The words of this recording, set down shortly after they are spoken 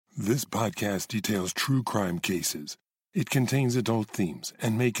This podcast details true crime cases. It contains adult themes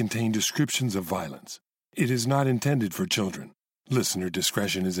and may contain descriptions of violence. It is not intended for children. Listener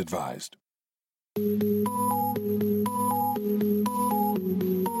discretion is advised.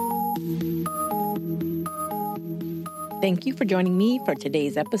 Thank you for joining me for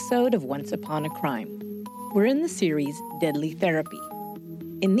today's episode of Once Upon a Crime. We're in the series Deadly Therapy.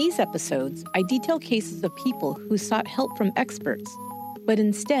 In these episodes, I detail cases of people who sought help from experts, but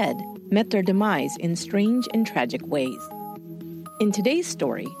instead met their demise in strange and tragic ways. In today's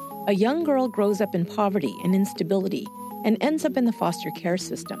story, a young girl grows up in poverty and instability and ends up in the foster care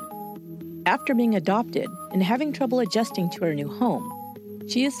system. After being adopted and having trouble adjusting to her new home,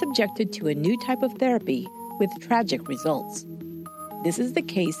 she is subjected to a new type of therapy with tragic results. This is the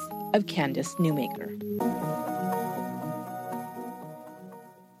case of Candace Newmaker.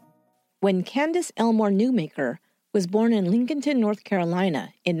 When Candace Elmore Newmaker was born in Lincolnton, North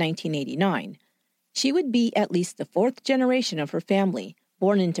Carolina in 1989, she would be at least the fourth generation of her family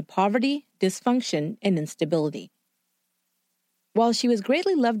born into poverty, dysfunction, and instability. While she was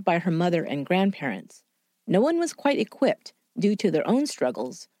greatly loved by her mother and grandparents, no one was quite equipped, due to their own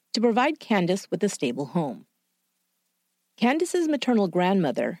struggles, to provide Candace with a stable home. Candace's maternal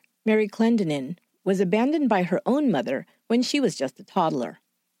grandmother, Mary Clendenin, was abandoned by her own mother when she was just a toddler.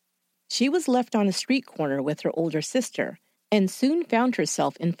 She was left on a street corner with her older sister and soon found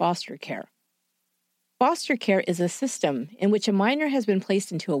herself in foster care. Foster care is a system in which a minor has been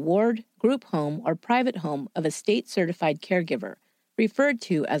placed into a ward, group home, or private home of a state-certified caregiver, referred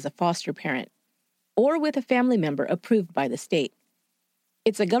to as a foster parent, or with a family member approved by the state.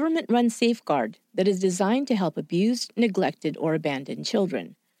 It's a government-run safeguard that is designed to help abused, neglected, or abandoned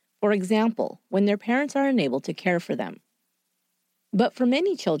children, for example, when their parents are unable to care for them. But for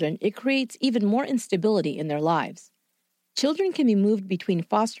many children, it creates even more instability in their lives. Children can be moved between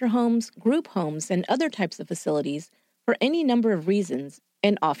foster homes, group homes, and other types of facilities for any number of reasons,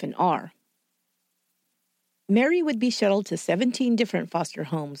 and often are. Mary would be shuttled to 17 different foster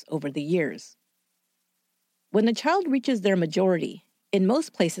homes over the years. When a child reaches their majority, in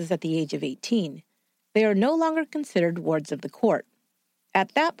most places at the age of 18, they are no longer considered wards of the court.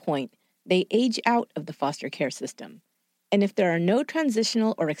 At that point, they age out of the foster care system, and if there are no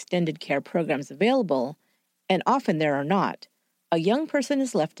transitional or extended care programs available, and often there are not, a young person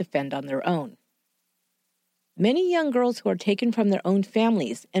is left to fend on their own. Many young girls who are taken from their own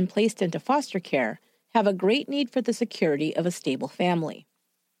families and placed into foster care have a great need for the security of a stable family.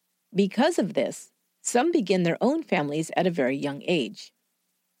 Because of this, some begin their own families at a very young age.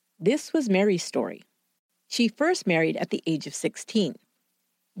 This was Mary's story. She first married at the age of 16.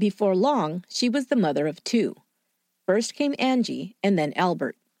 Before long, she was the mother of two. First came Angie, and then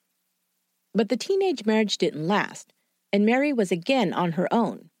Albert. But the teenage marriage didn't last, and Mary was again on her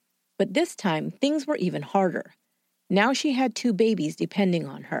own. But this time, things were even harder. Now she had two babies depending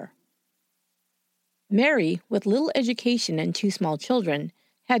on her. Mary, with little education and two small children,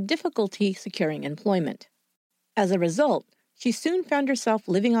 had difficulty securing employment. As a result, she soon found herself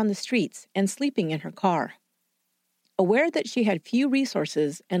living on the streets and sleeping in her car. Aware that she had few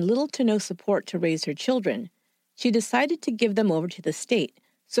resources and little to no support to raise her children, she decided to give them over to the state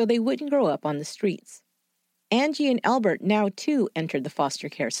so they wouldn't grow up on the streets. Angie and Albert now too entered the foster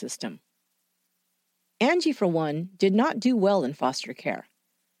care system. Angie, for one, did not do well in foster care.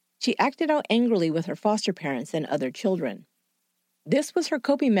 She acted out angrily with her foster parents and other children. This was her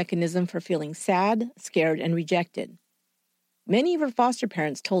coping mechanism for feeling sad, scared, and rejected. Many of her foster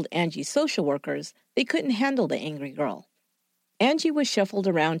parents told Angie's social workers they couldn't handle the angry girl. Angie was shuffled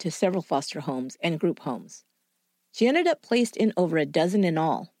around to several foster homes and group homes. She ended up placed in over a dozen in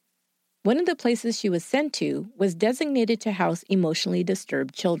all. One of the places she was sent to was designated to house emotionally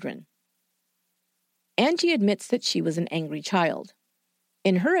disturbed children. Angie admits that she was an angry child.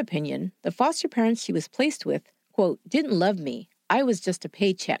 In her opinion, the foster parents she was placed with, quote, didn't love me. I was just a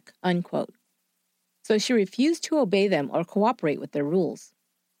paycheck, unquote. So she refused to obey them or cooperate with their rules.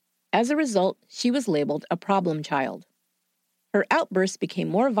 As a result, she was labeled a problem child. Her outbursts became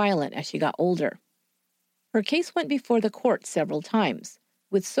more violent as she got older. Her case went before the court several times,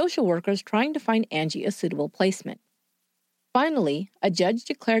 with social workers trying to find Angie a suitable placement. Finally, a judge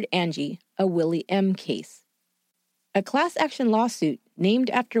declared Angie a Willie M. case. A class action lawsuit named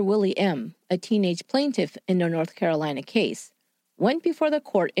after Willie M., a teenage plaintiff in a North Carolina case, went before the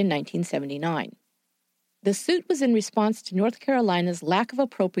court in 1979. The suit was in response to North Carolina's lack of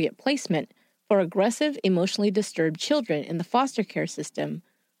appropriate placement for aggressive, emotionally disturbed children in the foster care system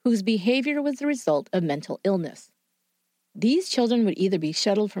whose behavior was the result of mental illness. These children would either be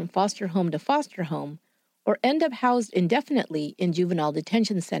shuttled from foster home to foster home or end up housed indefinitely in juvenile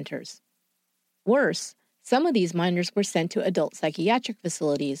detention centers. Worse, some of these minors were sent to adult psychiatric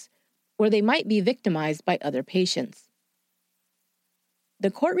facilities, where they might be victimized by other patients. The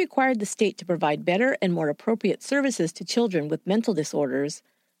court required the state to provide better and more appropriate services to children with mental disorders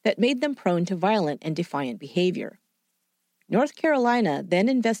that made them prone to violent and defiant behavior. North Carolina then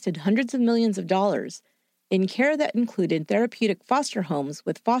invested hundreds of millions of dollars in care that included therapeutic foster homes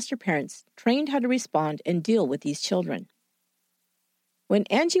with foster parents trained how to respond and deal with these children. When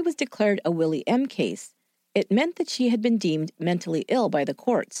Angie was declared a Willie M. case, it meant that she had been deemed mentally ill by the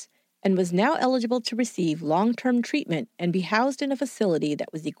courts and was now eligible to receive long-term treatment and be housed in a facility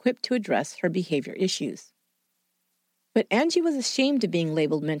that was equipped to address her behavior issues. But Angie was ashamed of being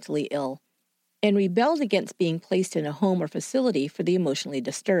labeled mentally ill and rebelled against being placed in a home or facility for the emotionally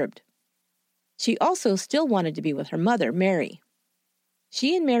disturbed. She also still wanted to be with her mother, Mary.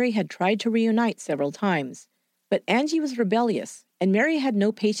 She and Mary had tried to reunite several times, but Angie was rebellious, and Mary had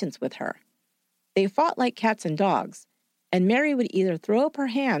no patience with her. They fought like cats and dogs, and Mary would either throw up her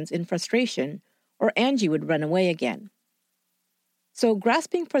hands in frustration or Angie would run away again. So,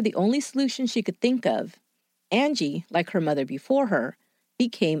 grasping for the only solution she could think of, Angie, like her mother before her,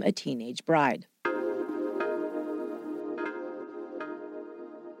 became a teenage bride.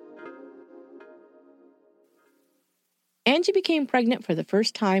 Angie became pregnant for the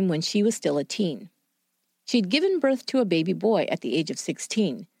first time when she was still a teen. She'd given birth to a baby boy at the age of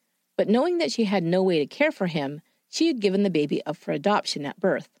 16, but knowing that she had no way to care for him, she had given the baby up for adoption at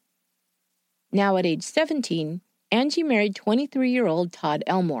birth. Now at age 17, Angie married 23-year-old Todd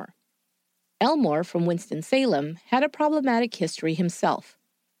Elmore. Elmore, from Winston-Salem, had a problematic history himself.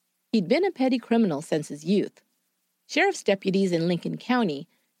 He'd been a petty criminal since his youth. Sheriff's deputies in Lincoln County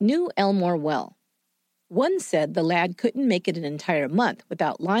knew Elmore well. One said the lad couldn't make it an entire month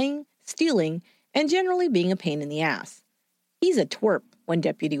without lying, stealing, and generally being a pain in the ass. "He's a twerp," one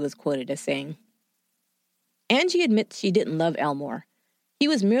deputy was quoted as saying. Angie admits she didn't love Elmore. He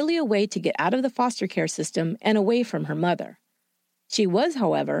was merely a way to get out of the foster care system and away from her mother. She was,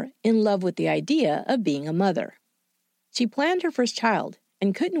 however, in love with the idea of being a mother. She planned her first child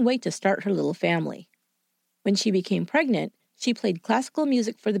and couldn't wait to start her little family. When she became pregnant, she played classical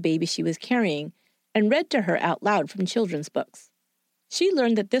music for the baby she was carrying and read to her out loud from children's books. She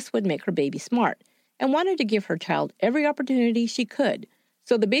learned that this would make her baby smart and wanted to give her child every opportunity she could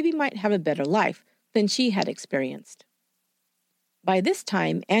so the baby might have a better life than she had experienced. By this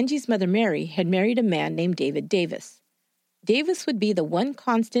time, Angie's mother Mary had married a man named David Davis. Davis would be the one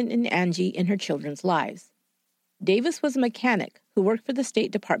constant in Angie and her children's lives. Davis was a mechanic who worked for the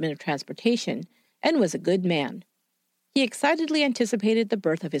State Department of Transportation and was a good man. He excitedly anticipated the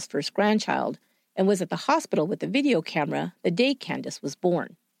birth of his first grandchild and was at the hospital with a video camera the day Candace was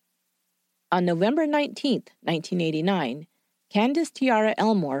born. On November 19, 1989, Candace Tiara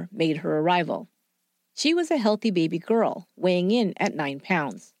Elmore made her arrival. She was a healthy baby girl, weighing in at 9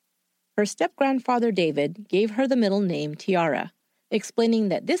 pounds. Her step-grandfather David gave her the middle name Tiara, explaining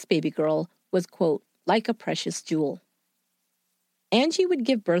that this baby girl was, quote, like a precious jewel. Angie would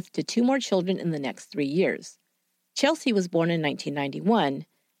give birth to 2 more children in the next 3 years. Chelsea was born in 1991,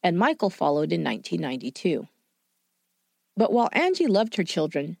 and Michael followed in 1992. But while Angie loved her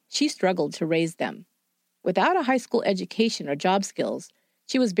children, she struggled to raise them. Without a high school education or job skills,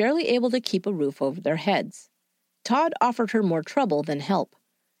 she was barely able to keep a roof over their heads. Todd offered her more trouble than help.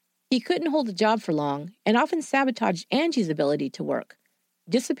 He couldn't hold a job for long and often sabotaged Angie's ability to work,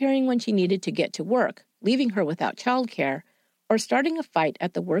 disappearing when she needed to get to work, leaving her without childcare, or starting a fight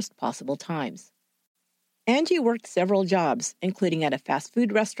at the worst possible times. Angie worked several jobs, including at a fast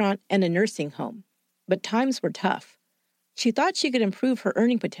food restaurant and a nursing home, but times were tough. She thought she could improve her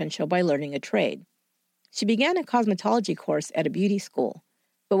earning potential by learning a trade. She began a cosmetology course at a beauty school,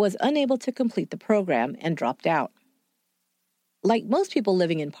 but was unable to complete the program and dropped out. Like most people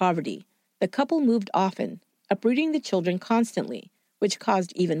living in poverty, the couple moved often, uprooting the children constantly, which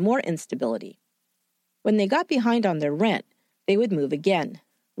caused even more instability. When they got behind on their rent, they would move again,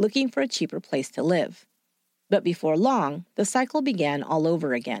 looking for a cheaper place to live. But before long, the cycle began all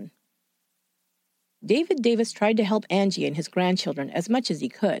over again. David Davis tried to help Angie and his grandchildren as much as he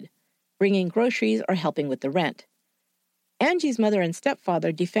could, bringing groceries or helping with the rent. Angie's mother and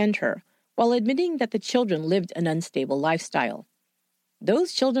stepfather defend her, while admitting that the children lived an unstable lifestyle.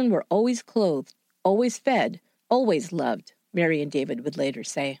 Those children were always clothed, always fed, always loved, Mary and David would later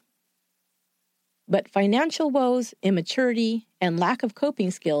say. But financial woes, immaturity, and lack of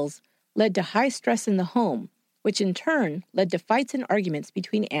coping skills led to high stress in the home, which in turn led to fights and arguments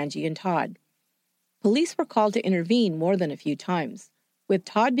between Angie and Todd. Police were called to intervene more than a few times, with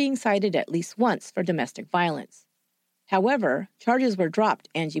Todd being cited at least once for domestic violence. However, charges were dropped,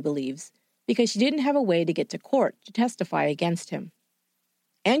 Angie believes, because she didn't have a way to get to court to testify against him.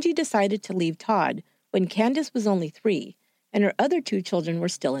 Angie decided to leave Todd when Candace was only 3 and her other 2 children were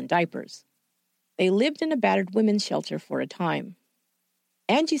still in diapers. They lived in a battered women's shelter for a time.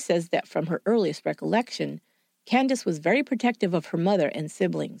 Angie says that from her earliest recollection, Candace was very protective of her mother and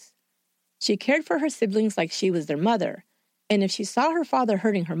siblings. She cared for her siblings like she was their mother, and if she saw her father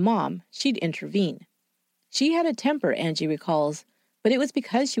hurting her mom, she'd intervene. She had a temper, Angie recalls, but it was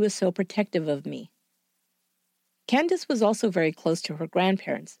because she was so protective of me. Candace was also very close to her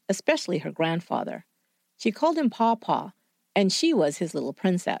grandparents, especially her grandfather. She called him Pawpaw, and she was his little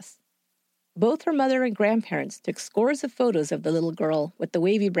princess. Both her mother and grandparents took scores of photos of the little girl with the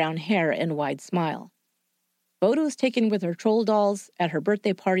wavy brown hair and wide smile. Photos taken with her troll dolls, at her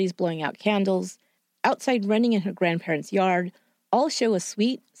birthday parties blowing out candles, outside running in her grandparents' yard, all show a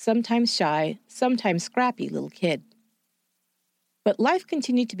sweet, sometimes shy, sometimes scrappy little kid. But life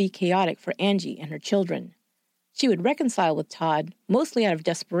continued to be chaotic for Angie and her children. She would reconcile with Todd, mostly out of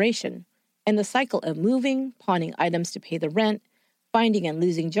desperation, and the cycle of moving, pawning items to pay the rent, finding and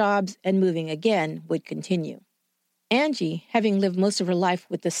losing jobs, and moving again would continue. Angie, having lived most of her life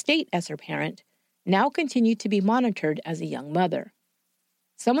with the state as her parent, now continued to be monitored as a young mother.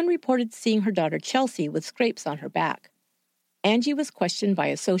 Someone reported seeing her daughter Chelsea with scrapes on her back. Angie was questioned by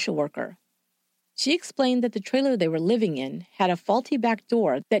a social worker. She explained that the trailer they were living in had a faulty back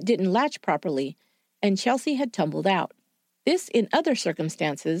door that didn't latch properly, and Chelsea had tumbled out. This, in other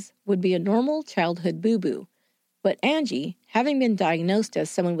circumstances, would be a normal childhood boo-boo, but Angie, having been diagnosed as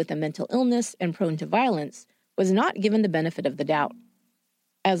someone with a mental illness and prone to violence, was not given the benefit of the doubt.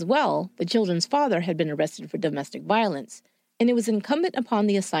 As well, the children's father had been arrested for domestic violence, and it was incumbent upon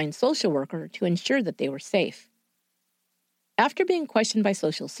the assigned social worker to ensure that they were safe. After being questioned by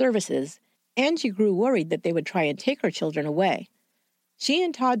social services, Angie grew worried that they would try and take her children away. She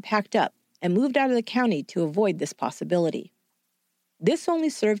and Todd packed up and moved out of the county to avoid this possibility. This only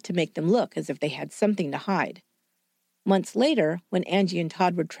served to make them look as if they had something to hide. Months later, when Angie and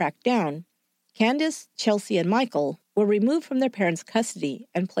Todd were tracked down, Candace, Chelsea, and Michael were removed from their parents' custody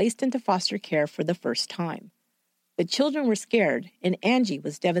and placed into foster care for the first time. The children were scared, and Angie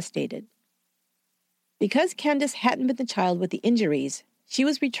was devastated. Because Candace hadn't been the child with the injuries, she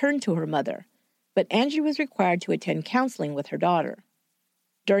was returned to her mother, but Angie was required to attend counseling with her daughter.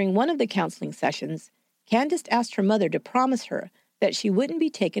 During one of the counseling sessions, Candace asked her mother to promise her that she wouldn't be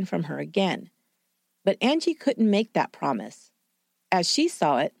taken from her again. But Angie couldn't make that promise. As she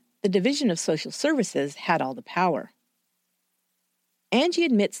saw it, the Division of Social Services had all the power. Angie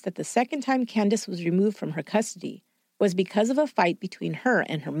admits that the second time Candace was removed from her custody was because of a fight between her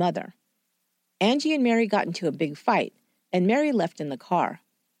and her mother. Angie and Mary got into a big fight, and Mary left in the car.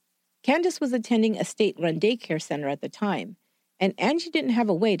 Candace was attending a state-run daycare center at the time, and Angie didn't have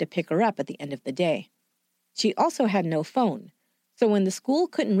a way to pick her up at the end of the day. She also had no phone, so when the school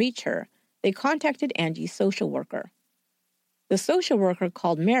couldn't reach her, they contacted Angie's social worker. The social worker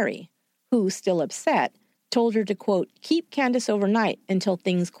called Mary, who, still upset, told her to, quote, keep Candace overnight until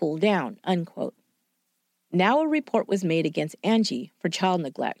things cool down, unquote. Now a report was made against Angie for child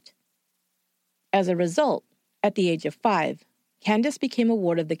neglect. As a result, at the age of 5, Candace became a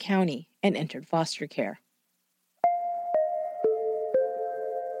ward of the county and entered foster care.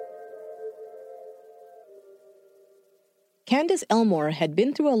 Candace Elmore had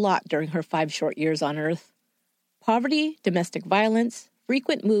been through a lot during her 5 short years on Earth. Poverty, domestic violence,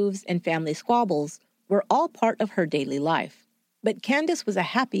 frequent moves, and family squabbles were all part of her daily life. But Candace was a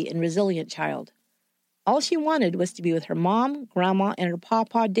happy and resilient child. All she wanted was to be with her mom, grandma, and her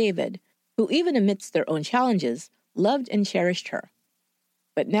pawpaw David, who, even amidst their own challenges, loved and cherished her.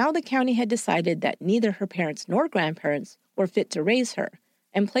 But now the county had decided that neither her parents nor grandparents were fit to raise her,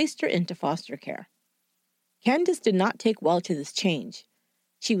 and placed her into foster care. Candace did not take well to this change.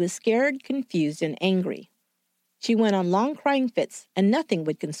 She was scared, confused, and angry. She went on long crying fits, and nothing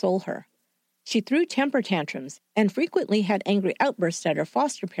would console her. She threw temper tantrums and frequently had angry outbursts at her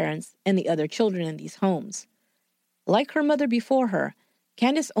foster parents and the other children in these homes. Like her mother before her,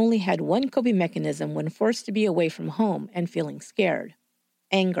 Candace only had one coping mechanism when forced to be away from home and feeling scared: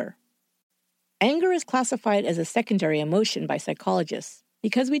 anger. Anger is classified as a secondary emotion by psychologists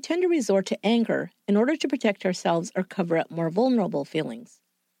because we tend to resort to anger in order to protect ourselves or cover up more vulnerable feelings.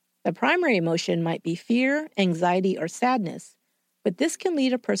 The primary emotion might be fear, anxiety, or sadness, but this can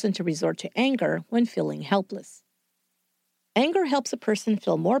lead a person to resort to anger when feeling helpless. Anger helps a person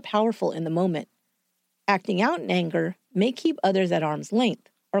feel more powerful in the moment. Acting out in anger may keep others at arm's length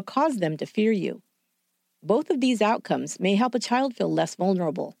or cause them to fear you. Both of these outcomes may help a child feel less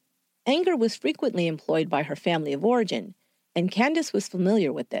vulnerable. Anger was frequently employed by her family of origin, and Candace was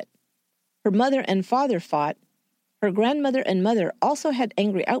familiar with it. Her mother and father fought. Her grandmother and mother also had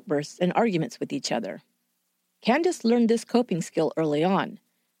angry outbursts and arguments with each other. Candace learned this coping skill early on,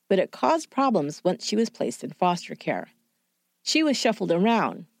 but it caused problems once she was placed in foster care. She was shuffled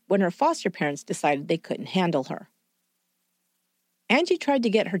around when her foster parents decided they couldn't handle her. Angie tried to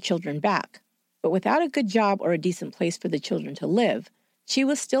get her children back, but without a good job or a decent place for the children to live, she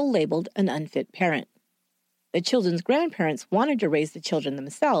was still labeled an unfit parent. The children's grandparents wanted to raise the children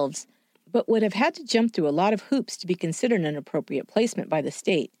themselves, but would have had to jump through a lot of hoops to be considered an appropriate placement by the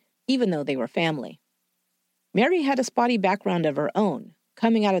state, even though they were family. Mary had a spotty background of her own,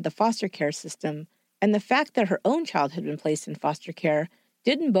 coming out of the foster care system, and the fact that her own child had been placed in foster care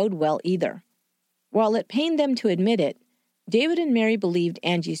didn't bode well either. While it pained them to admit it, David and Mary believed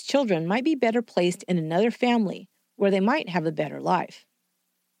Angie's children might be better placed in another family where they might have a better life.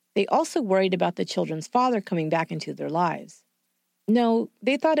 They also worried about the children's father coming back into their lives. No,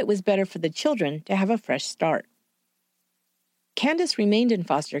 they thought it was better for the children to have a fresh start. Candace remained in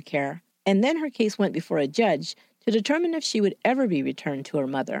foster care, and then her case went before a judge to determine if she would ever be returned to her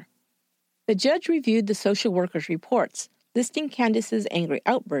mother. The judge reviewed the social worker's reports, listing Candace's angry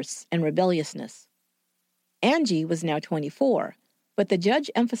outbursts and rebelliousness. Angie was now 24, but the judge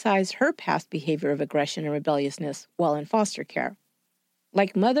emphasized her past behavior of aggression and rebelliousness while in foster care.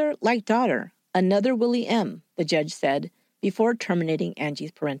 Like mother, like daughter, another Willie M., the judge said, before terminating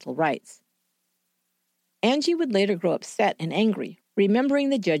Angie's parental rights. Angie would later grow upset and angry,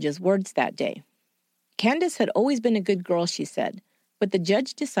 remembering the judge's words that day. Candace had always been a good girl, she said, but the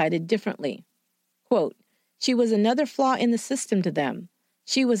judge decided differently. Quote, "She was another flaw in the system to them.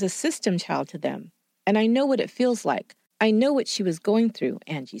 She was a system child to them. And I know what it feels like. I know what she was going through,"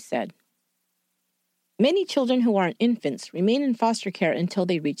 Angie said. Many children who aren't infants remain in foster care until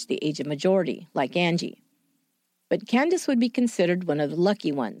they reach the age of majority, like Angie. But Candace would be considered one of the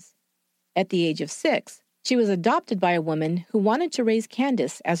lucky ones. At the age of 6, she was adopted by a woman who wanted to raise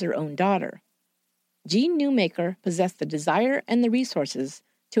Candace as her own daughter. Jean Newmaker possessed the desire and the resources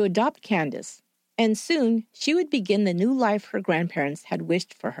to adopt Candace, and soon she would begin the new life her grandparents had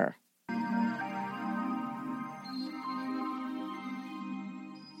wished for her.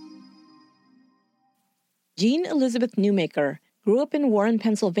 Jean Elizabeth Newmaker grew up in Warren,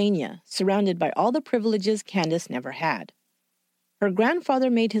 Pennsylvania, surrounded by all the privileges Candace never had. Her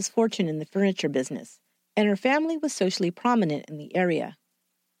grandfather made his fortune in the furniture business, and her family was socially prominent in the area.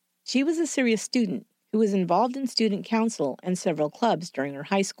 She was a serious student who was involved in student council and several clubs during her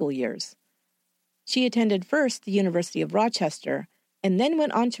high school years. She attended first the University of Rochester and then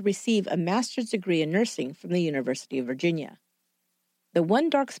went on to receive a master's degree in nursing from the University of Virginia. The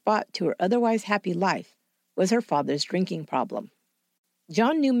one dark spot to her otherwise happy life was her father's drinking problem.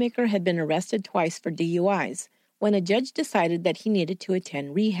 John Newmaker had been arrested twice for DUIs when a judge decided that he needed to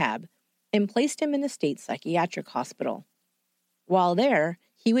attend rehab and placed him in the state psychiatric hospital. While there,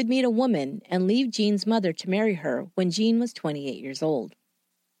 he would meet a woman and leave Jean's mother to marry her when Jean was 28 years old.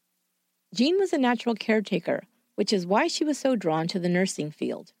 Jean was a natural caretaker, which is why she was so drawn to the nursing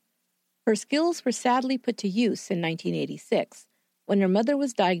field. Her skills were sadly put to use in 1986 when her mother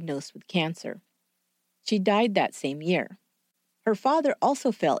was diagnosed with cancer. She died that same year. Her father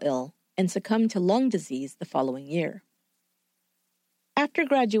also fell ill and succumbed to lung disease the following year. After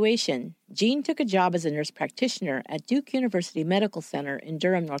graduation, Jean took a job as a nurse practitioner at Duke University Medical Center in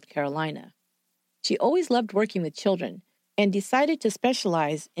Durham, North Carolina. She always loved working with children and decided to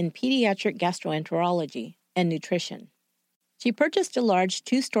specialize in pediatric gastroenterology and nutrition. She purchased a large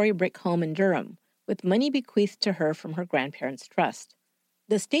 2-story brick home in Durham with money bequeathed to her from her grandparents' trust.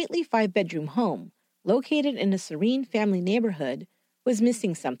 The stately 5-bedroom home, located in a serene family neighborhood, was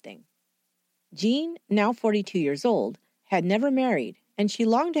missing something. Jean, now 42 years old, had never married, and she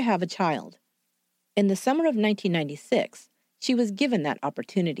longed to have a child. In the summer of 1996, she was given that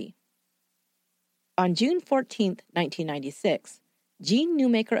opportunity. On June 14, 1996, Jean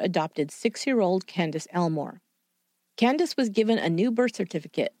Newmaker adopted 6-year-old Candace Elmore. Candace was given a new birth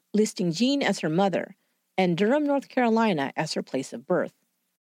certificate listing Jean as her mother and Durham, North Carolina as her place of birth.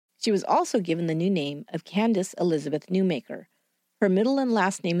 She was also given the new name of Candace Elizabeth Newmaker, her middle and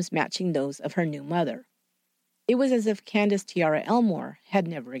last names matching those of her new mother. It was as if Candace Tiara Elmore had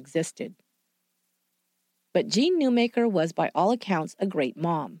never existed. But Jean Newmaker was by all accounts a great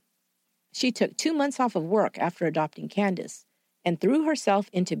mom. She took 2 months off of work after adopting Candace and threw herself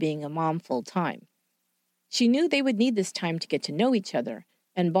into being a mom full-time. She knew they would need this time to get to know each other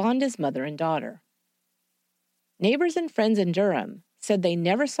and bond as mother and daughter. Neighbors and friends in Durham said they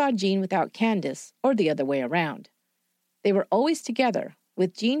never saw Jean without Candace or the other way around. They were always together,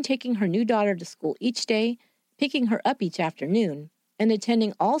 with Jean taking her new daughter to school each day, picking her up each afternoon, and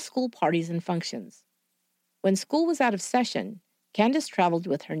attending all school parties and functions. When school was out of session, Candace traveled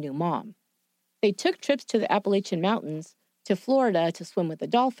with her new mom. They took trips to the Appalachian Mountains, to Florida to swim with the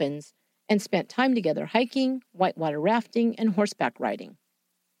dolphins, and spent time together hiking, whitewater rafting, and horseback riding.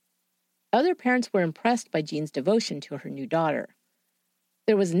 Other parents were impressed by Jean's devotion to her new daughter.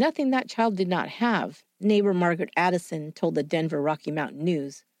 There was nothing that child did not have, neighbor Margaret Addison told the Denver Rocky Mountain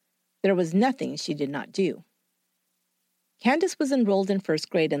News. There was nothing she did not do. Candace was enrolled in first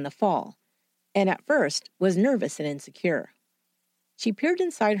grade in the fall, and at first was nervous and insecure. She peered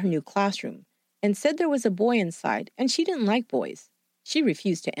inside her new classroom and said there was a boy inside and she didn't like boys. She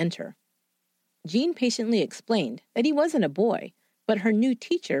refused to enter. Jean patiently explained that he wasn't a boy, but her new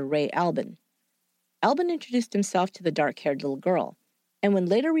teacher, Ray Albin. Albin introduced himself to the dark-haired little girl, and would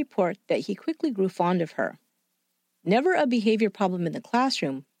later report that he quickly grew fond of her. Never a behavior problem in the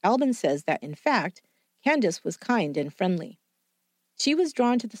classroom, Albin says that, in fact, Candace was kind and friendly. She was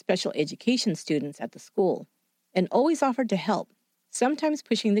drawn to the special education students at the school, and always offered to help, sometimes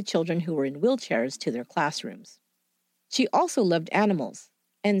pushing the children who were in wheelchairs to their classrooms. She also loved animals,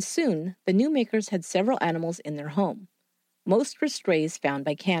 and soon the new makers had several animals in their home. Most were strays found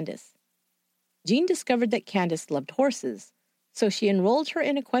by Candace. Jean discovered that Candace loved horses, so she enrolled her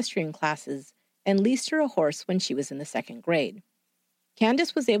in equestrian classes and leased her a horse when she was in the second grade.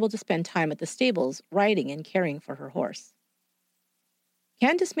 Candace was able to spend time at the stables riding and caring for her horse.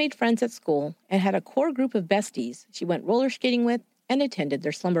 Candace made friends at school and had a core group of besties she went roller skating with and attended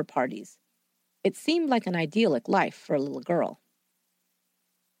their slumber parties. It seemed like an idyllic life for a little girl.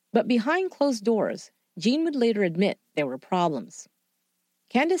 But behind closed doors, Jean would later admit there were problems.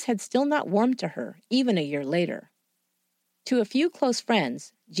 Candace had still not warmed to her, even a year later. To a few close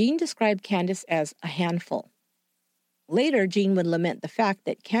friends, Jean described Candace as a handful. Later, Jean would lament the fact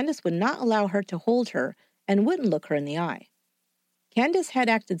that Candace would not allow her to hold her and wouldn't look her in the eye. Candace had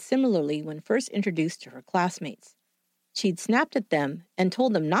acted similarly when first introduced to her classmates. She'd snapped at them and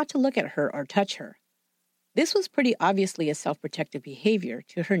told them not to look at her or touch her. This was pretty obviously a self-protective behavior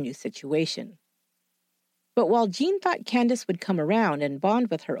to her new situation. But while Jean thought Candace would come around and bond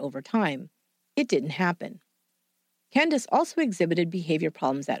with her over time, it didn't happen. Candace also exhibited behavior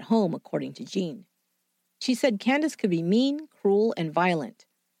problems at home, according to Jean. She said Candace could be mean, cruel, and violent.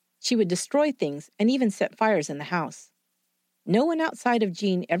 She would destroy things and even set fires in the house. No one outside of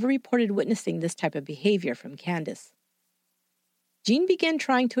Jean ever reported witnessing this type of behavior from Candace. Jean began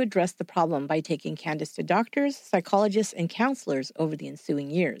trying to address the problem by taking Candace to doctors, psychologists, and counselors over the ensuing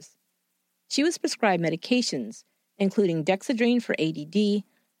years. She was prescribed medications, including Dexedrine for ADD,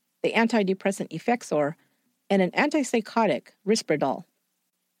 the antidepressant Effexor, and an antipsychotic, Risperdal.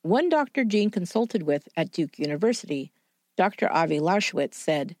 One doctor Jean consulted with at Duke University, Dr. Avi Lauschwitz,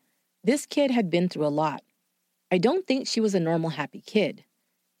 said, "This kid had been through a lot. I don't think she was a normal happy kid.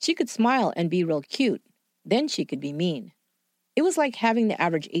 She could smile and be real cute, then she could be mean. It was like having the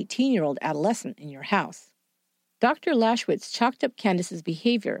average 18-year-old adolescent in your house." Dr. Lauschwitz chalked up Candace's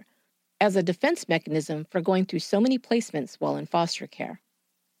behavior as a defense mechanism for going through so many placements while in foster care.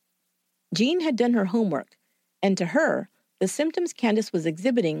 Jean had done her homework, and to her, the symptoms Candace was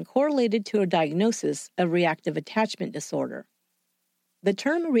exhibiting correlated to a diagnosis of reactive attachment disorder. The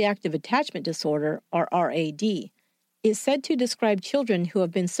term reactive attachment disorder, or RAD, is said to describe children who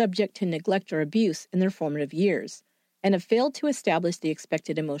have been subject to neglect or abuse in their formative years and have failed to establish the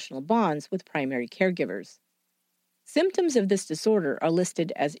expected emotional bonds with primary caregivers. Symptoms of this disorder are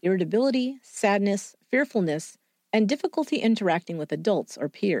listed as irritability, sadness, fearfulness, and difficulty interacting with adults or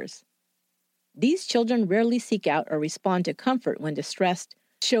peers. These children rarely seek out or respond to comfort when distressed,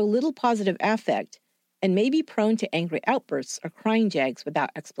 show little positive affect, and may be prone to angry outbursts or crying jags without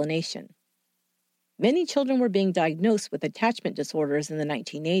explanation. Many children were being diagnosed with attachment disorders in the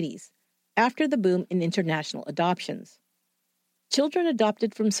 1980s, after the boom in international adoptions. Children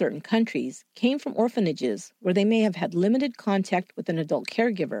adopted from certain countries came from orphanages where they may have had limited contact with an adult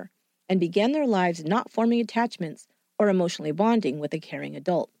caregiver and began their lives not forming attachments or emotionally bonding with a caring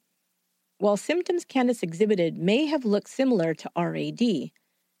adult. While symptoms Candace exhibited may have looked similar to RAD,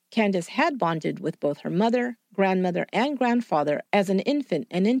 Candace had bonded with both her mother, grandmother, and grandfather as an infant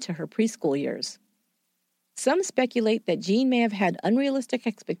and into her preschool years. Some speculate that Jean may have had unrealistic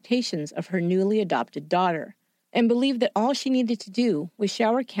expectations of her newly adopted daughter, and believed that all she needed to do was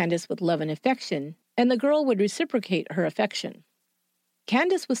shower Candace with love and affection, and the girl would reciprocate her affection.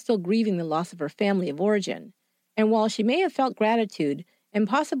 Candace was still grieving the loss of her family of origin, and while she may have felt gratitude and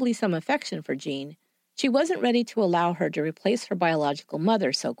possibly some affection for Jean, she wasn't ready to allow her to replace her biological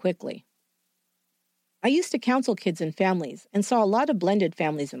mother so quickly. I used to counsel kids and families and saw a lot of blended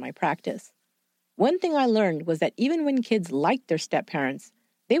families in my practice. One thing I learned was that even when kids liked their step-parents,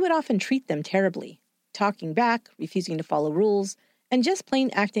 they would often treat them terribly, talking back, refusing to follow rules, and just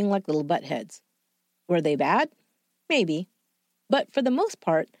plain acting like little buttheads. Were they bad? Maybe. But for the most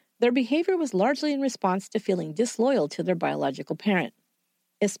part, their behavior was largely in response to feeling disloyal to their biological parent.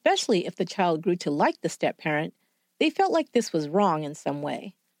 Especially if the child grew to like the step-parent, they felt like this was wrong in some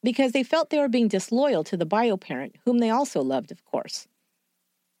way, because they felt they were being disloyal to the bio-parent, whom they also loved, of course.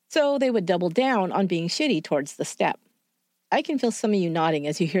 So they would double down on being shitty towards the step. I can feel some of you nodding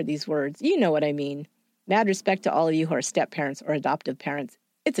as you hear these words. You know what I mean. Mad respect to all of you who are step-parents or adoptive parents.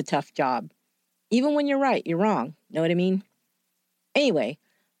 It's a tough job. Even when you're right, you're wrong. Know what I mean? Anyway,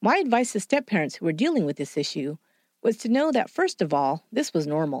 my advice to step-parents who were dealing with this issue was to know that, first of all, this was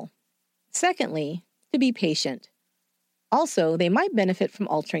normal. Secondly, to be patient. Also, they might benefit from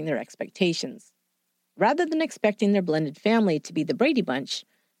altering their expectations. Rather than expecting their blended family to be the Brady Bunch,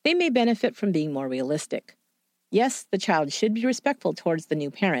 they may benefit from being more realistic. Yes, the child should be respectful towards the new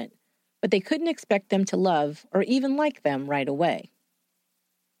parent, but they couldn't expect them to love or even like them right away.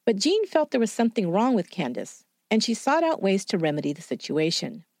 But Jean felt there was something wrong with Candace, and she sought out ways to remedy the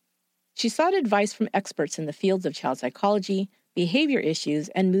situation. She sought advice from experts in the fields of child psychology, behavior issues,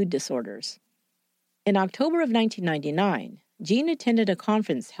 and mood disorders. In October of 1999, Jean attended a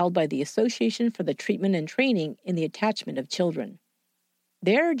conference held by the Association for the Treatment and Training in the Attachment of Children.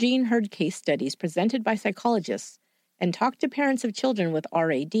 There, Jean heard case studies presented by psychologists and talked to parents of children with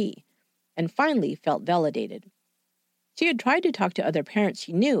RAD, and finally felt validated. She had tried to talk to other parents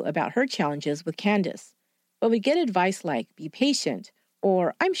she knew about her challenges with Candace, but would get advice like, be patient,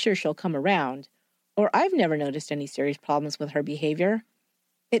 or I'm sure she'll come around, or I've never noticed any serious problems with her behavior.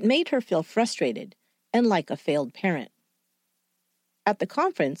 It made her feel frustrated and like a failed parent. At the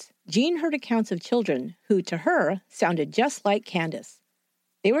conference, Jean heard accounts of children who, to her, sounded just like Candace.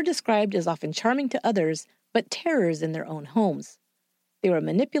 They were described as often charming to others, but terrors in their own homes. They were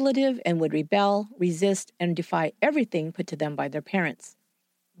manipulative and would rebel, resist, and defy everything put to them by their parents.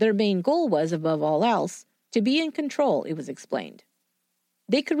 Their main goal was, above all else, to be in control, it was explained.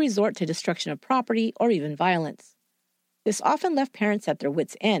 They could resort to destruction of property or even violence. This often left parents at their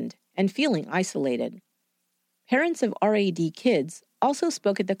wits' end and feeling isolated. Parents of RAD kids also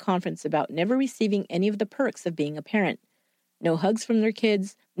spoke at the conference about never receiving any of the perks of being a parent. No hugs from their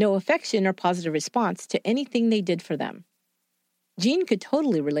kids, no affection or positive response to anything they did for them. Jean could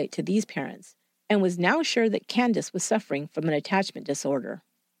totally relate to these parents and was now sure that Candace was suffering from an attachment disorder.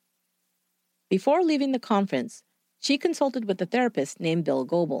 Before leaving the conference, she consulted with a therapist named Bill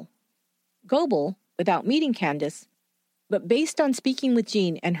Goebel. Goebel, without meeting Candace, but based on speaking with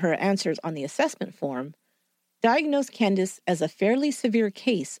Jean and her answers on the assessment form, diagnosed Candace as a fairly severe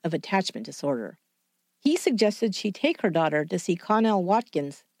case of attachment disorder. He suggested she take her daughter to see Connell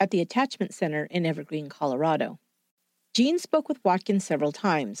Watkins at the Attachment Center in Evergreen, Colorado. Jean spoke with Watkins several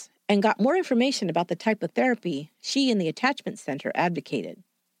times and got more information about the type of therapy she and the Attachment Center advocated.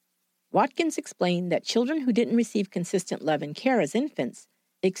 Watkins explained that children who didn't receive consistent love and care as infants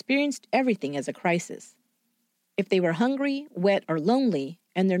experienced everything as a crisis. If they were hungry, wet, or lonely,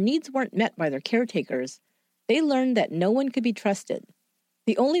 and their needs weren't met by their caretakers, they learned that no one could be trusted.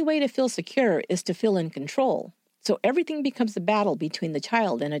 The only way to feel secure is to feel in control, so everything becomes a battle between the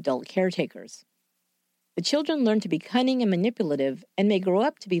child and adult caretakers. The children learn to be cunning and manipulative and may grow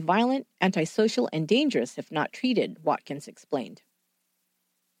up to be violent, antisocial, and dangerous if not treated, Watkins explained.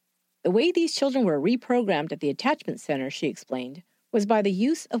 The way these children were reprogrammed at the attachment center, she explained, was by the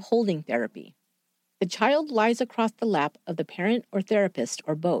use of holding therapy. The child lies across the lap of the parent or therapist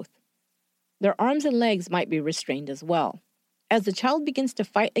or both. Their arms and legs might be restrained as well. As the child begins to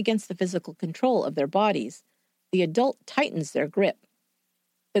fight against the physical control of their bodies, the adult tightens their grip.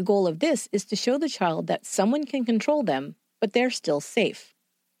 The goal of this is to show the child that someone can control them, but they're still safe.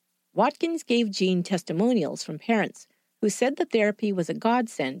 Watkins gave Jean testimonials from parents who said the therapy was a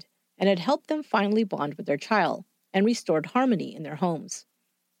godsend and had helped them finally bond with their child and restored harmony in their homes.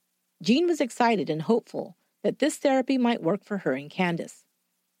 Jean was excited and hopeful that this therapy might work for her and Candace.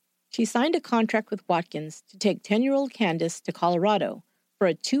 She signed a contract with Watkins to take 10-year-old Candace to Colorado for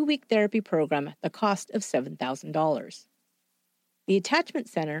a 2-week therapy program at the cost of $7,000. The attachment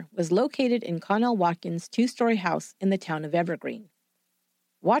center was located in Connell Watkins' 2-story house in the town of Evergreen.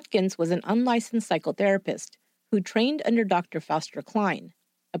 Watkins was an unlicensed psychotherapist who trained under Dr. Foster Klein,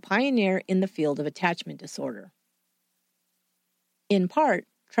 a pioneer in the field of attachment disorder. In part,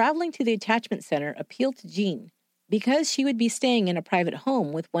 traveling to the attachment center appealed to Jean because she would be staying in a private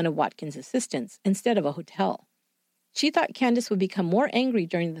home with one of Watkins' assistants instead of a hotel. She thought Candace would become more angry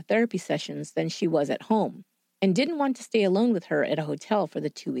during the therapy sessions than she was at home, and didn't want to stay alone with her at a hotel for the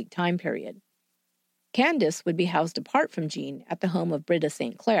 2-week time period. Candace would be housed apart from Jean at the home of Britta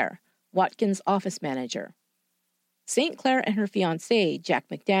St. Clair, Watkins' office manager. St. Clair and her fiancé, Jack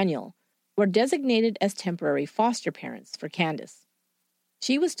McDaniel, were designated as temporary foster parents for Candace.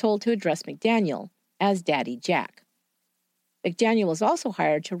 She was told to address McDaniel as Daddy Jack. McDaniel was also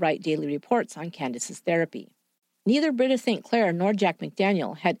hired to write daily reports on Candace's therapy. Neither Britta St. Clair nor Jack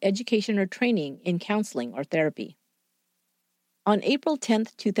McDaniel had education or training in counseling or therapy. On April 10,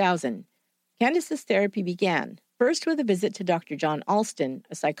 2000, Candace's therapy began, first with a visit to Dr. John Alston,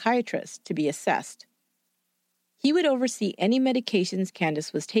 a psychiatrist, to be assessed. He would oversee any medications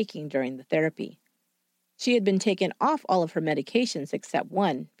Candace was taking during the therapy. She had been taken off all of her medications except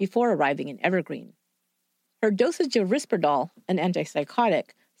one before arriving in Evergreen. Her dosage of Risperdal, an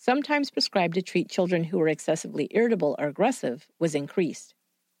antipsychotic, sometimes prescribed to treat children who were excessively irritable or aggressive, was increased.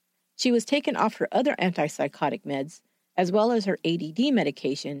 She was taken off her other antipsychotic meds, as well as her ADD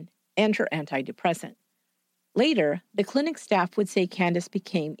medication and her antidepressant. Later, the clinic staff would say Candace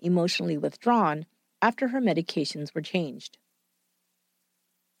became emotionally withdrawn after her medications were changed.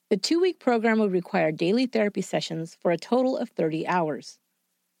 The 2-week program would require daily therapy sessions for a total of 30 hours.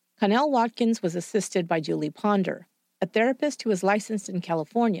 Connell Watkins was assisted by Julie Ponder, a therapist who was licensed in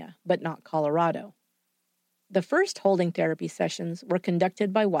California, but not Colorado. The first holding therapy sessions were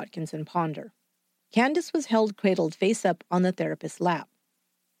conducted by Watkins and Ponder. Candace was held cradled face up on the therapist's lap.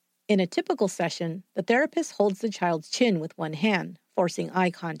 In a typical session, the therapist holds the child's chin with one hand, forcing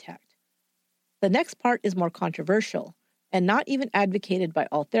eye contact. The next part is more controversial, and not even advocated by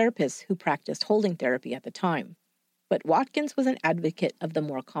all therapists who practiced holding therapy at the time, but Watkins was an advocate of the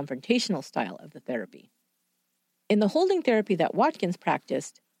more confrontational style of the therapy. In the holding therapy that Watkins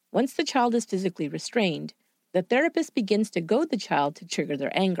practiced, once the child is physically restrained, the therapist begins to goad the child to trigger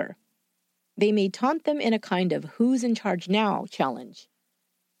their anger. They may taunt them in a kind of who's in charge now challenge.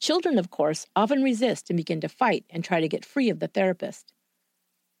 Children, of course, often resist and begin to fight and try to get free of the therapist.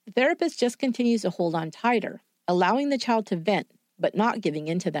 The therapist just continues to hold on tighter, allowing the child to vent, but not giving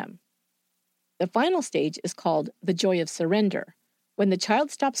in to them. The final stage is called the joy of surrender, when the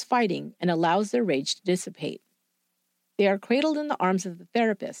child stops fighting and allows their rage to dissipate. They are cradled in the arms of the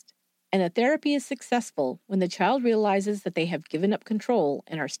therapist, and the therapy is successful when the child realizes that they have given up control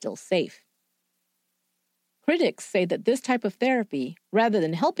and are still safe. Critics say that this type of therapy, rather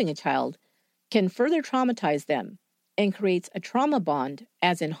than helping a child, can further traumatize them and creates a trauma bond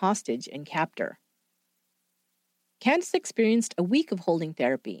as in hostage and captor. Candace experienced a week of holding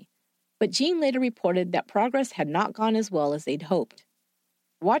therapy, but Jean later reported that progress had not gone as well as they'd hoped.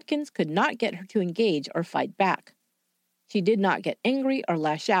 Watkins could not get her to engage or fight back. She did not get angry or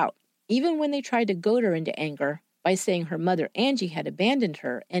lash out, even when they tried to goad her into anger by saying her mother Angie had abandoned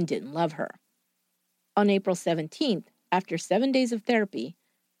her and didn't love her. On April 17th, after 7 days of therapy,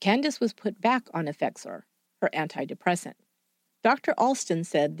 Candace was put back on Effexor, her antidepressant. Dr. Alston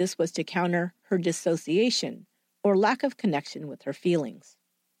said this was to counter her dissociation, or lack of connection with her feelings.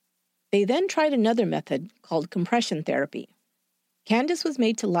 They then tried another method called compression therapy. Candace was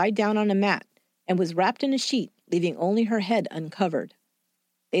made to lie down on a mat and was wrapped in a sheet, leaving only her head uncovered.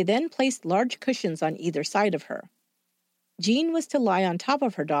 They then placed large cushions on either side of her. Jean was to lie on top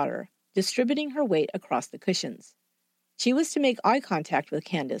of her daughter, distributing her weight across the cushions. She was to make eye contact with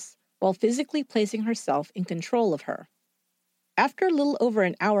Candace while physically placing herself in control of her. After a little over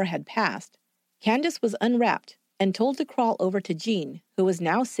an hour had passed, Candace was unwrapped and told to crawl over to Jean, who was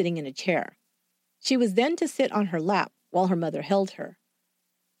now sitting in a chair. She was then to sit on her lap while her mother held her.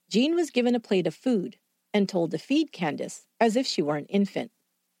 Jean was given a plate of food and told to feed Candace as if she were an infant.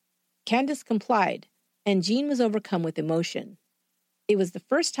 Candace complied, and Jean was overcome with emotion. It was the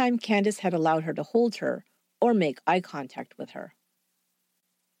first time Candace had allowed her to hold her or make eye contact with her.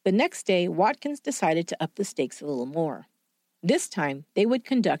 The next day, Watkins decided to up the stakes a little more. This time, they would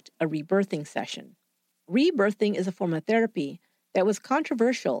conduct a rebirthing session. Rebirthing is a form of therapy that was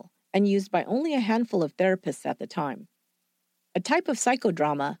controversial and used by only a handful of therapists at the time. A type of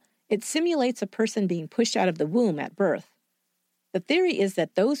psychodrama, it simulates a person being pushed out of the womb at birth. The theory is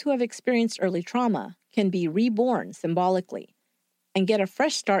that those who have experienced early trauma can be reborn symbolically and get a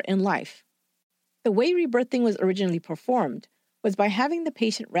fresh start in life. The way rebirthing was originally performed was by having the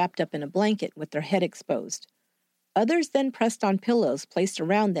patient wrapped up in a blanket with their head exposed. Others then pressed on pillows placed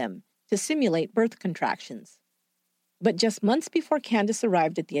around them to simulate birth contractions. But just months before Candace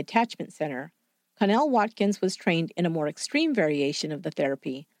arrived at the attachment center, Connell Watkins was trained in a more extreme variation of the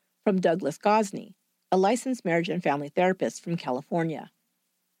therapy from Douglas Gosney, a licensed marriage and family therapist from California.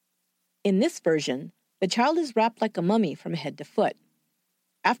 In this version, the child is wrapped like a mummy from head to foot.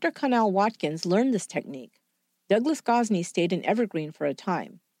 After Connell Watkins learned this technique, Douglas Gosney stayed in Evergreen for a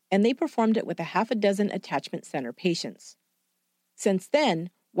time, and they performed it with a half a dozen attachment center patients. Since then,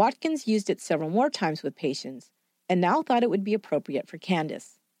 Watkins used it several more times with patients, and now thought it would be appropriate for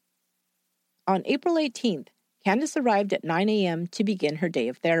Candace. On April 18th, Candace arrived at 9 a.m. to begin her day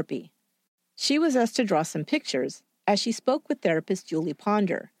of therapy. She was asked to draw some pictures as she spoke with therapist Julie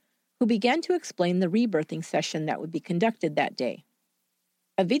Ponder, who began to explain the rebirthing session that would be conducted that day.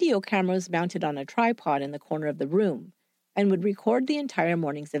 A video camera was mounted on a tripod in the corner of the room and would record the entire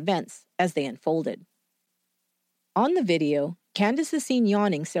morning's events as they unfolded. On the video, Candace is seen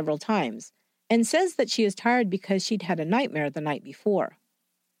yawning several times and says that she is tired because she'd had a nightmare the night before.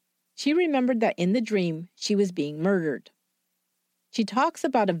 She remembered that in the dream, she was being murdered. She talks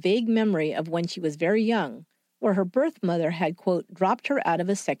about a vague memory of when she was very young, where her birth mother had, quote, dropped her out of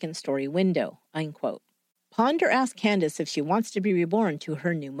a second-story window, unquote. Ponder asks Candace if she wants to be reborn to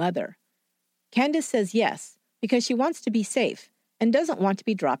her new mother. Candace says yes, because she wants to be safe and doesn't want to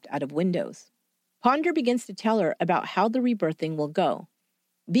be dropped out of windows. Ponder begins to tell her about how the rebirthing will go.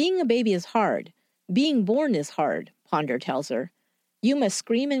 Being a baby is hard. Being born is hard, Ponder tells her. You must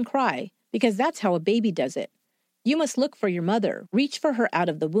scream and cry, because that's how a baby does it. You must look for your mother, reach for her out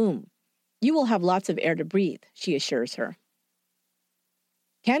of the womb. You will have lots of air to breathe, she assures her.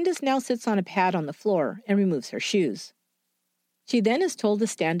 Candace now sits on a pad on the floor and removes her shoes. She then is told to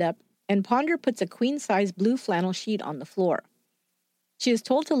stand up, and Ponder puts a queen-size blue flannel sheet on the floor. She is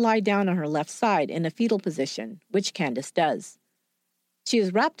told to lie down on her left side in a fetal position, which Candace does. She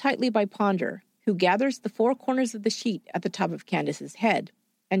is wrapped tightly by Ponder, who gathers the four corners of the sheet at the top of Candace's head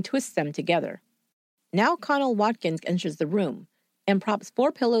and twists them together. Now Connell Watkins enters the room and props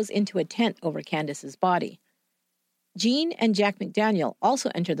 4 pillows into a tent over Candace's body. Jean and Jack McDaniel also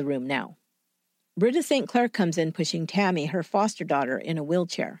enter the room now. Britta St. Clair comes in pushing Tammy, her foster daughter, in a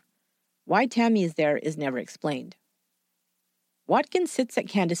wheelchair. Why Tammy is there is never explained. Watkins sits at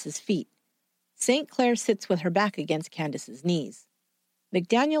Candace's feet. St. Clair sits with her back against Candace's knees.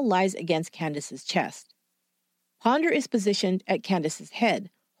 McDaniel lies against Candace's chest. Ponder is positioned at Candace's head,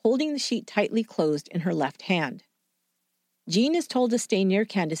 holding the sheet tightly closed in her left hand. Jean is told to stay near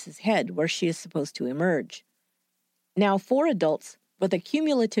Candace's head where she is supposed to emerge. Now 4 adults, with a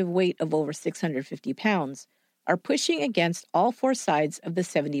cumulative weight of over 650 pounds, are pushing against all 4 sides of the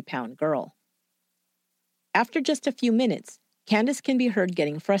 70-pound girl. After just a few minutes, Candace can be heard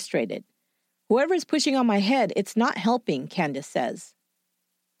getting frustrated. Whoever is pushing on my head, it's not helping, Candace says.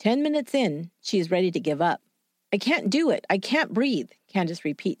 10 minutes in, she is ready to give up. I can't do it. I can't breathe, Candace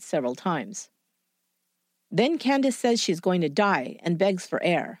repeats several times. Then Candace says she's going to die and begs for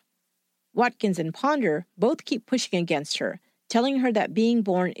air. Watkins and Ponder both keep pushing against her, telling her that being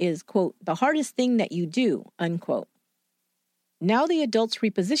born is, quote, the hardest thing that you do, unquote. Now the adults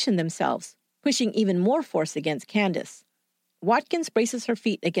reposition themselves, pushing even more force against Candace. Watkins braces her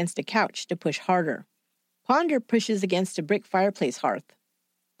feet against a couch to push harder. Ponder pushes against a brick fireplace hearth.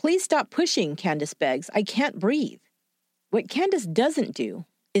 Please stop pushing, Candace begs. I can't breathe. What Candace doesn't do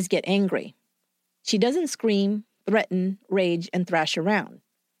is get angry. She doesn't scream, threaten, rage, and thrash around.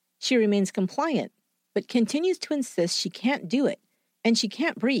 She remains compliant, but continues to insist she can't do it, and she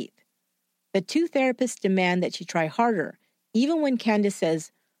can't breathe. The 2 therapists demand that she try harder, even when Candace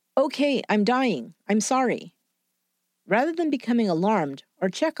says, okay, I'm dying, I'm sorry. Rather than becoming alarmed or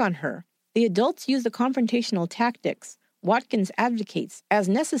check on her, the adults use the confrontational tactics Watkins advocates as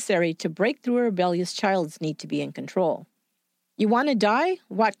necessary to break through a rebellious child's need to be in control. You want to die?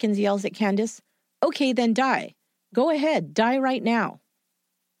 Watkins yells at Candace. Okay, then die. Go ahead, die right now.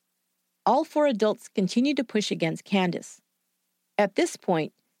 All 4 adults continue to push against Candace. At this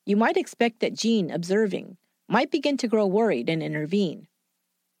point, you might expect that Jean, observing, might begin to grow worried and intervene.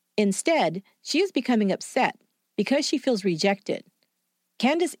 Instead, she is becoming upset because she feels rejected.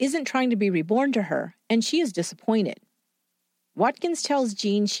 Candace isn't trying to be reborn to her, and she is disappointed. Watkins tells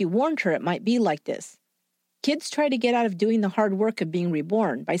Jean she warned her it might be like this. Kids try to get out of doing the hard work of being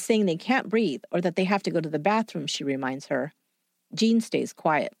reborn by saying they can't breathe or that they have to go to the bathroom, she reminds her. Jean stays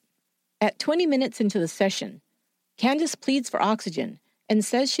quiet. At 20 minutes into the session, Candace pleads for oxygen and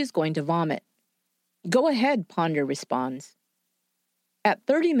says she's going to vomit. Go ahead, Ponder responds. At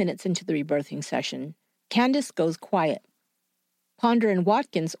 30 minutes into the rebirthing session, Candace goes quiet. Ponder and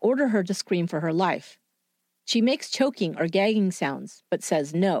Watkins order her to scream for her life. She makes choking or gagging sounds, but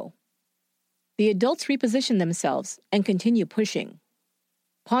says no. The adults reposition themselves and continue pushing.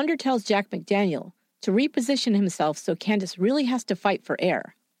 Ponder tells Jack McDaniel to reposition himself so Candace really has to fight for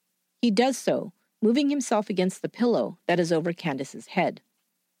air. He does so, moving himself against the pillow that is over Candace's head.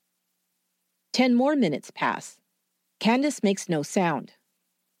 10 more minutes pass. Candace makes no sound.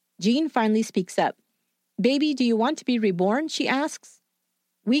 Jean finally speaks up. "Baby, do you want to be reborn?" she asks.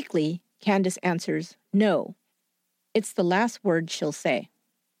 Weakly, Candace answers, "No." It's the last word she'll say.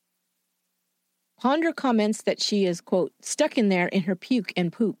 Ponder comments that she is, quote, "stuck in there in her puke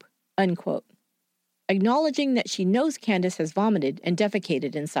and poop," unquote, acknowledging that she knows Candace has vomited and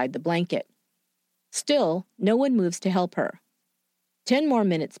defecated inside the blanket. Still, no one moves to help her. 10 more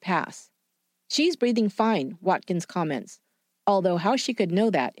minutes pass. "She's breathing fine," Watkins comments, although how she could know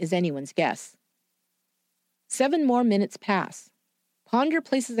that is anyone's guess. 7 more minutes pass. Ponder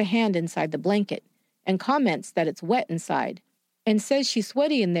places a hand inside the blanket and comments that it's wet inside, and says she's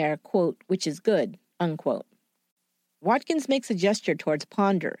sweaty in there, quote, "which is good," unquote. Watkins makes a gesture towards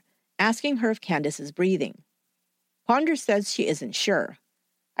Ponder, asking her if Candace is breathing. Ponder says she isn't sure.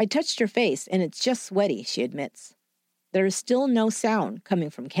 "I touched her face, and it's just sweaty," she admits. There is still no sound coming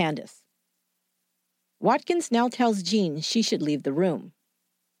from Candace. Watkins now tells Jean she should leave the room.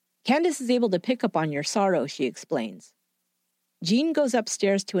 "Candace is able to pick up on your sorrow," she explains. Jean goes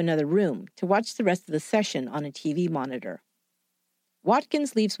upstairs to another room to watch the rest of the session on a TV monitor.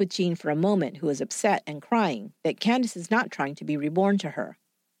 Watkins leaves with Jean for a moment, who is upset and crying that Candace is not trying to be reborn to her.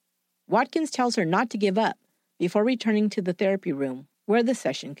 Watkins tells her not to give up before returning to the therapy room, where the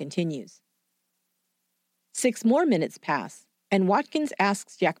session continues. 6 more minutes pass, and Watkins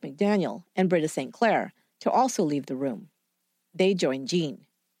asks Jack McDaniel and Britta St. Clair to also leave the room. They join Jean.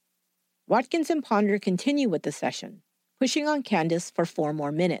 Watkins and Ponder continue with the session, pushing on Candace for 4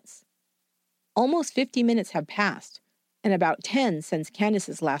 more minutes. Almost 50 minutes have passed, and about 10 since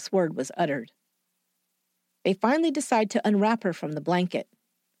Candace's last word was uttered. They finally decide to unwrap her from the blanket.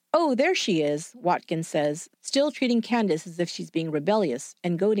 "Oh, there she is," Watkins says, still treating Candace as if she's being rebellious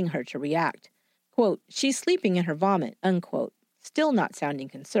and goading her to react. Quote, "She's sleeping in her vomit," unquote, still not sounding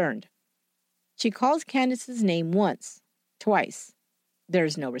concerned. She calls Candace's name once, twice.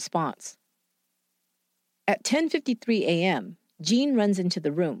 There's no response. At 10:53 a.m., Jean runs into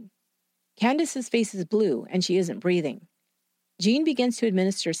the room. Candace's face is blue and she isn't breathing. Jean begins to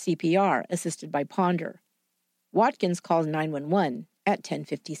administer CPR, assisted by Ponder. Watkins calls 911 at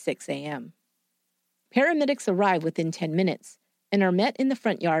 10:56 a.m. Paramedics arrive within 10 minutes and are met in the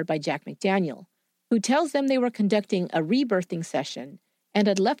front yard by Jack McDaniel, who tells them they were conducting a rebirthing session and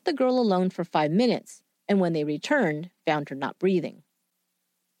had left the girl alone for 5 minutes, and when they returned, found her not breathing.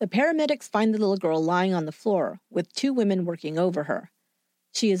 The paramedics find the little girl lying on the floor with 2 women working over her.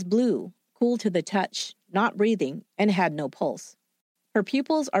 She is blue, cool to the touch, not breathing, and had no pulse. Her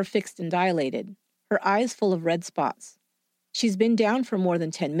pupils are fixed and dilated, her eyes full of red spots. She's been down for more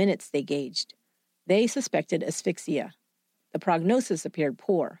than 10 minutes, they gauged. They suspected asphyxia. The prognosis appeared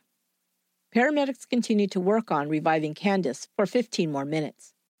poor. Paramedics continued to work on reviving Candace for 15 more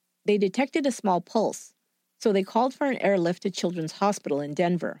minutes. They detected a small pulse, so they called for an airlift to Children's Hospital in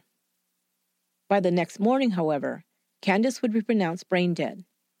Denver. By the next morning, however, Candace would be pronounced brain dead.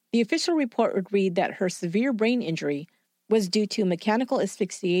 The official report would read that her severe brain injury was due to mechanical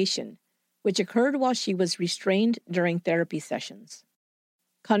asphyxiation, which occurred while she was restrained during therapy sessions.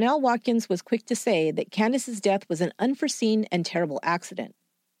 Connell Watkins was quick to say that Candace's death was an unforeseen and terrible accident.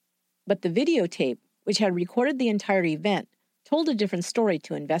 But the videotape, which had recorded the entire event, told a different story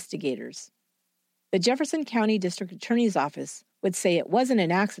to investigators. The Jefferson County District Attorney's Office would say it wasn't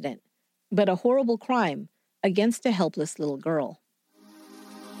an accident, but a horrible crime against a helpless little girl.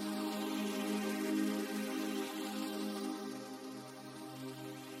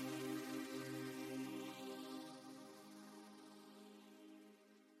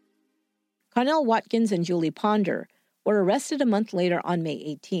 Connell Watkins and Julie Ponder were arrested a month later on May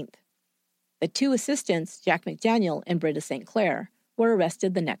 18th. The 2 assistants, Jack McDaniel and Britta St. Clair, were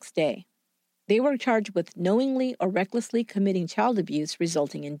arrested the next day. They were charged with knowingly or recklessly committing child abuse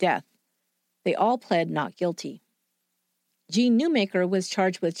resulting in death. They all pled not guilty. Jean Newmaker was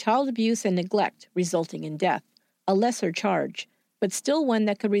charged with child abuse and neglect resulting in death, a lesser charge, but still one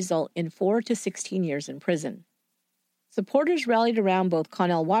that could result in 4 to 16 years in prison. Supporters rallied around both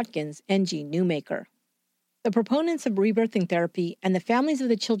Connell Watkins and Jean Newmaker. The proponents of rebirthing therapy and the families of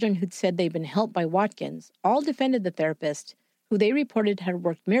the children who'd said they'd been helped by Watkins all defended the therapist, who they reported had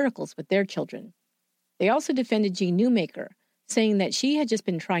worked miracles with their children. They also defended Jean Newmaker, saying that she had just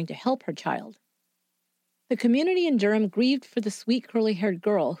been trying to help her child. The community in Durham grieved for the sweet curly-haired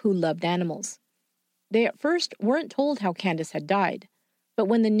girl who loved animals. They at first weren't told how Candace had died, but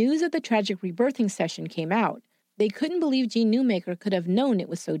when the news of the tragic rebirthing session came out, they couldn't believe Jean Newmaker could have known it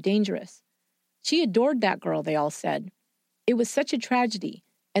was so dangerous. She adored that girl, they all said. It was such a tragedy,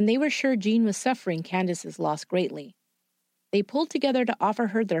 and they were sure Jean was suffering Candace's loss greatly. They pulled together to offer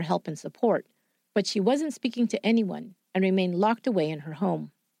her their help and support, but she wasn't speaking to anyone and remained locked away in her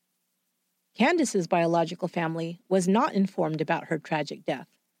home. Candace's biological family was not informed about her tragic death.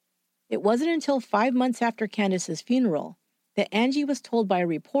 It wasn't until 5 months after Candace's funeral that Angie was told by a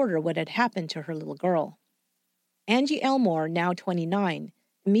reporter what had happened to her little girl. Angie Elmore, now 29,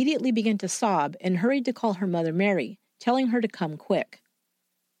 immediately began to sob and hurried to call her mother Mary, telling her to come quick.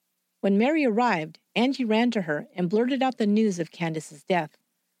 When Mary arrived, Angie ran to her and blurted out the news of Candace's death.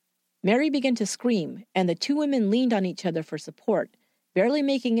 Mary began to scream, and the two women leaned on each other for support, barely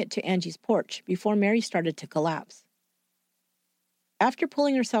making it to Angie's porch before Mary started to collapse. After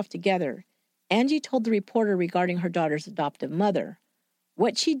pulling herself together, Angie told the reporter regarding her daughter's adoptive mother,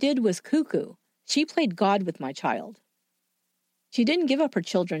 "What she did was cuckoo. She played God with my child." She didn't give up her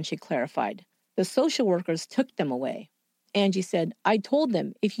children, she clarified. The social workers took them away. Angie said, "I told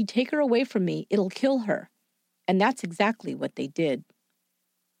them, if you take her away from me, it'll kill her." And that's exactly what they did.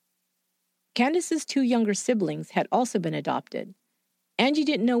 Candace's two younger siblings had also been adopted. Angie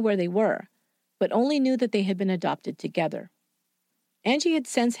didn't know where they were, but only knew that they had been adopted together. Angie had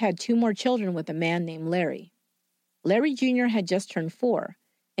since had 2 more children with a man named Larry. Larry Jr. had just turned 4,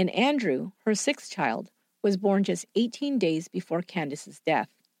 and Andrew, her 6th child, was born just 18 days before Candace's death.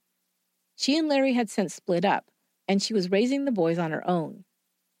 She and Larry had since split up, and she was raising the boys on her own.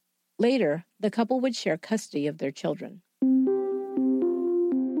 Later, the couple would share custody of their children.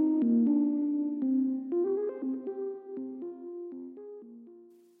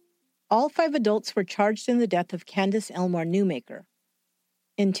 All 5 adults were charged in the death of Candace Elmore Newmaker.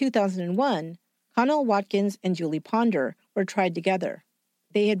 In 2001, Connell Watkins and Julie Ponder were tried together.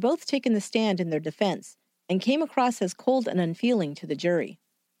 They had both taken the stand in their defense and came across as cold and unfeeling to the jury.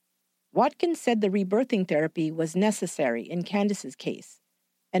 Watkins said the rebirthing therapy was necessary in Candace's case,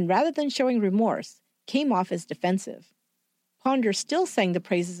 and rather than showing remorse, came off as defensive. Ponder still sang the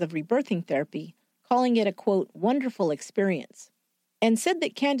praises of rebirthing therapy, calling it a, quote, wonderful experience, and said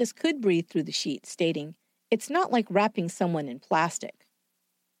that Candace could breathe through the sheet, stating, "It's not like wrapping someone in plastic."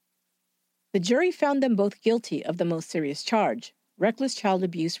 The jury found them both guilty of the most serious charge, reckless child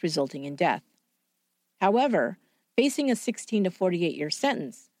abuse resulting in death. However, facing a 16 to 48-year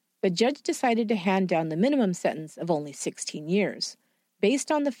sentence, the judge decided to hand down the minimum sentence of only 16 years, based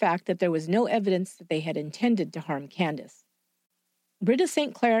on the fact that there was no evidence that they had intended to harm Candace. Britta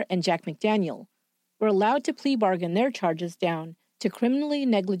St. Clair and Jack McDaniel were allowed to plea bargain their charges down to criminally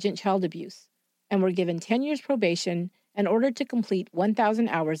negligent child abuse and were given 10 years probation and ordered to complete 1,000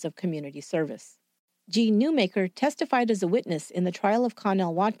 hours of community service. Jean Newmaker testified as a witness in the trial of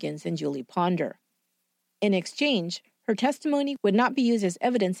Connell Watkins and Julie Ponder. In exchange, her testimony would not be used as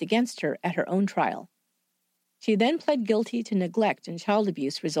evidence against her at her own trial. She then pled guilty to neglect and child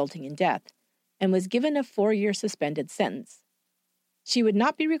abuse resulting in death and was given a 4-year suspended sentence. She would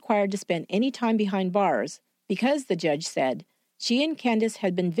not be required to spend any time behind bars because, the judge said, she and Candace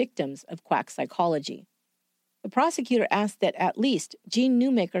had been victims of quack psychology. The prosecutor asked that at least Jean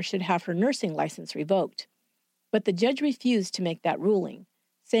Newmaker should have her nursing license revoked, but the judge refused to make that ruling,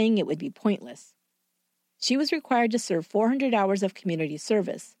 saying it would be pointless. She was required to serve 400 hours of community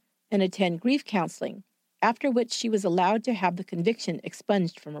service and attend grief counseling, after which she was allowed to have the conviction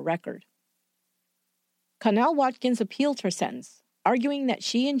expunged from her record. Connell Watkins appealed her sentence, arguing that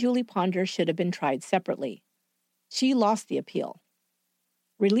she and Julie Ponder should have been tried separately. She lost the appeal.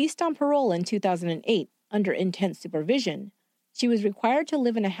 Released on parole in 2008 under intense supervision, she was required to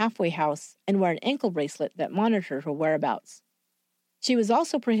live in a halfway house and wear an ankle bracelet that monitored her whereabouts. She was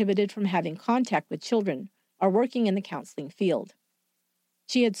also prohibited from having contact with children or working in the counseling field.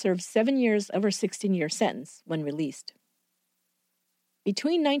 She had served 7 years of her 16-year sentence when released.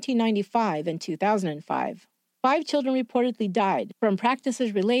 Between 1995 and 2005, 5 children reportedly died from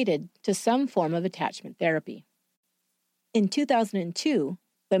practices related to some form of attachment therapy. In 2002,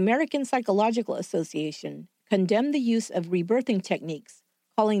 the American Psychological Association condemned the use of rebirthing techniques,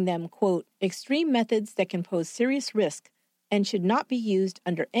 calling them, quote, extreme methods that can pose serious risk and should not be used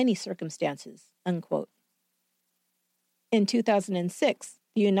under any circumstances, unquote. In 2006,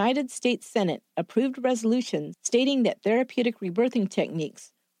 the United States Senate approved a resolution stating that therapeutic rebirthing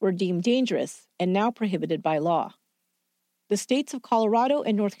techniques were deemed dangerous and now prohibited by law. The states of Colorado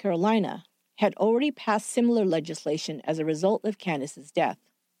and North Carolina had already passed similar legislation as a result of Candace's death.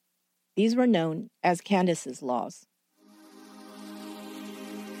 These were known as Candace's laws.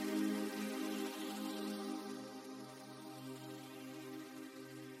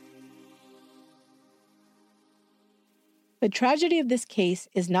 The tragedy of this case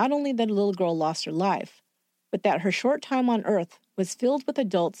is not only that a little girl lost her life, but that her short time on Earth was filled with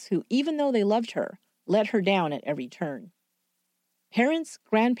adults who, even though they loved her, let her down at every turn. Parents,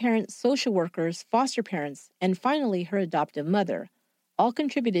 grandparents, social workers, foster parents, and finally her adoptive mother all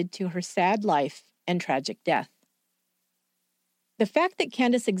contributed to her sad life and tragic death. The fact that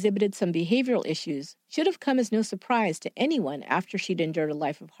Candace exhibited some behavioral issues should have come as no surprise to anyone after she'd endured a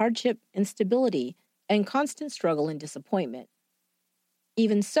life of hardship, instability, and constant struggle and disappointment.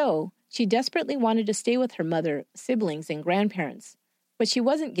 Even so, she desperately wanted to stay with her mother, siblings, and grandparents, but she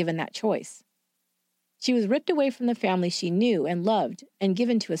wasn't given that choice. She was ripped away from the family she knew and loved and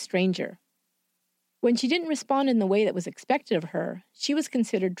given to a stranger. When she didn't respond in the way that was expected of her, she was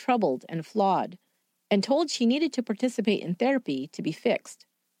considered troubled and flawed, and told she needed to participate in therapy to be fixed.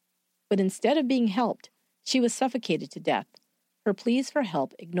 But instead of being helped, she was suffocated to death, her pleas for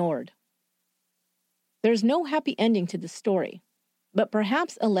help ignored. There's no happy ending to the story, but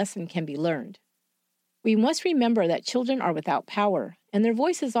perhaps a lesson can be learned. We must remember that children are without power, and their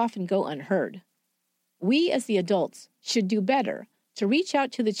voices often go unheard. We, as the adults, should do better to reach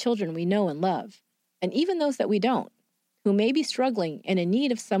out to the children we know and love, and even those that we don't, who may be struggling and in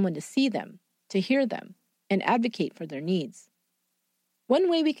need of someone to see them, to hear them, and advocate for their needs. One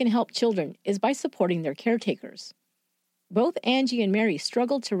way we can help children is by supporting their caretakers. Both Angie and Mary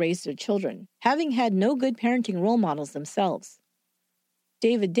struggled to raise their children, having had no good parenting role models themselves.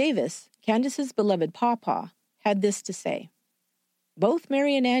 David Davis, Candace's beloved pawpaw, had this to say: "Both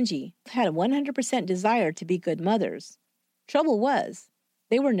Mary and Angie had a 100% desire to be good mothers. Trouble was,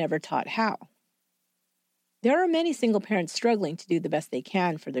 they were never taught how." There are many single parents struggling to do the best they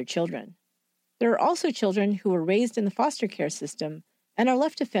can for their children. There are also children who were raised in the foster care system and are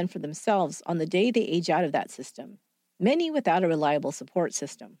left to fend for themselves on the day they age out of that system, many without a reliable support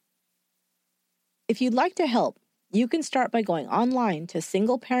system. If you'd like to help, you can start by going online to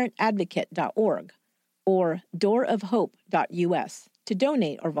singleparentadvocate.org or doorofhope.us to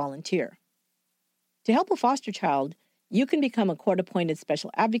donate or volunteer. To help a foster child, you can become a court-appointed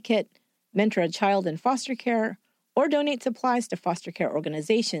special advocate, mentor a child in foster care, or donate supplies to foster care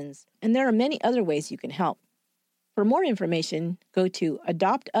organizations, and there are many other ways you can help. For more information, go to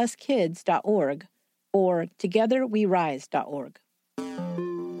adoptuskids.org or togetherwerise.org.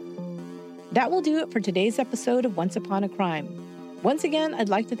 That will do it for today's episode of Once Upon a Crime. Once again, I'd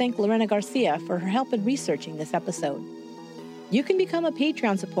like to thank Lorena Garcia for her help in researching this episode. You can become a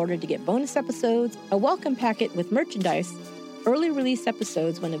Patreon supporter to get bonus episodes, a welcome packet with merchandise, early release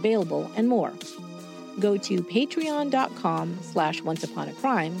episodes when available, and more. Go to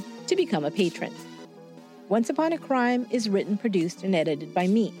patreon.com/onceuponacrime to become a patron. Once Upon a Crime is written, produced, and edited by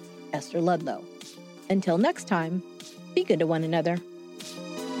me, Esther Ludlow. Until next time, be good to one another.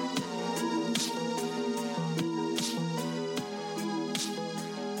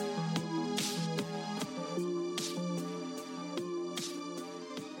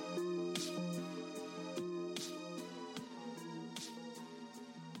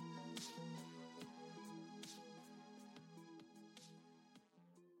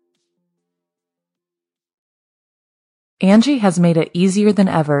 Angie has made it easier than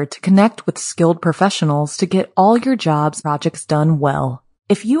ever to connect with skilled professionals to get all your jobs projects done well.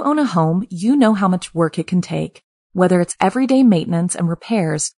 If you own a home, you know how much work it can take, whether it's everyday maintenance and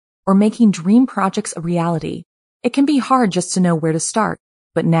repairs or making dream projects a reality. It can be hard just to know where to start,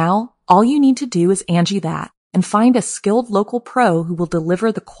 but now all you need to do is Angie that and find a skilled local pro who will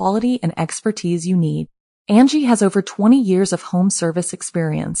deliver the quality and expertise you need. Angie has over 20 years of home service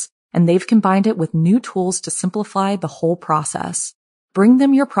experience, and they've combined it with new tools to simplify the whole process. Bring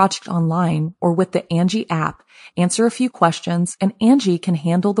them your project online or with the Angie app, answer a few questions, and Angie can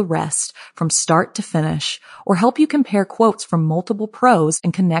handle the rest from start to finish, or help you compare quotes from multiple pros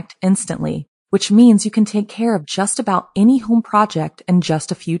and connect instantly, which means you can take care of just about any home project in just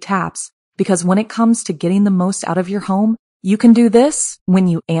a few taps. Because when it comes to getting the most out of your home, you can do this when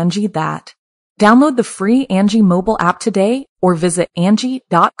you Angie that. Download the free Angie mobile app today or visit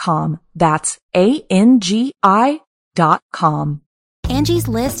Angie.com. That's ANGI.com. Angie's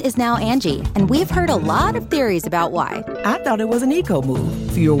List is now Angie, and we've heard a lot of theories about why. I thought it was an eco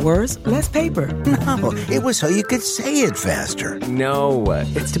move. Fewer words, less paper. No, it was so you could say it faster. No,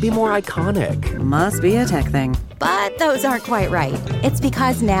 it's to be more iconic. Must be a tech thing. But those aren't quite right. It's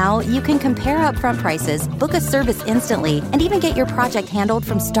because now you can compare upfront prices, book a service instantly, and even get your project handled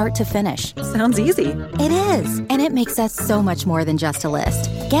from start to finish. Sounds easy. It is, and it makes us so much more than just a list.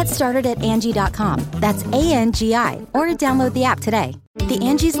 Get started at Angie.com. That's ANGI, or download the app today. The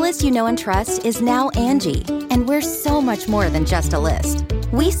Angie's List you know and trust is now Angie, and we're so much more than just a list.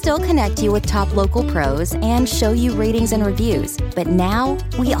 We still connect you with top local pros and show you ratings and reviews, but now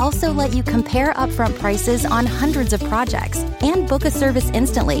we also let you compare upfront prices on hundreds of projects and book a service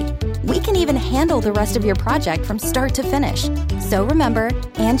instantly. We can even handle the rest of your project from start to finish. So remember,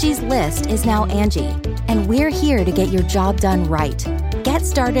 Angie's List is now Angie, and we're here to get your job done right. Get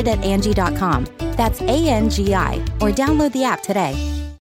started at Angie.com. That's ANGI, or download the app today.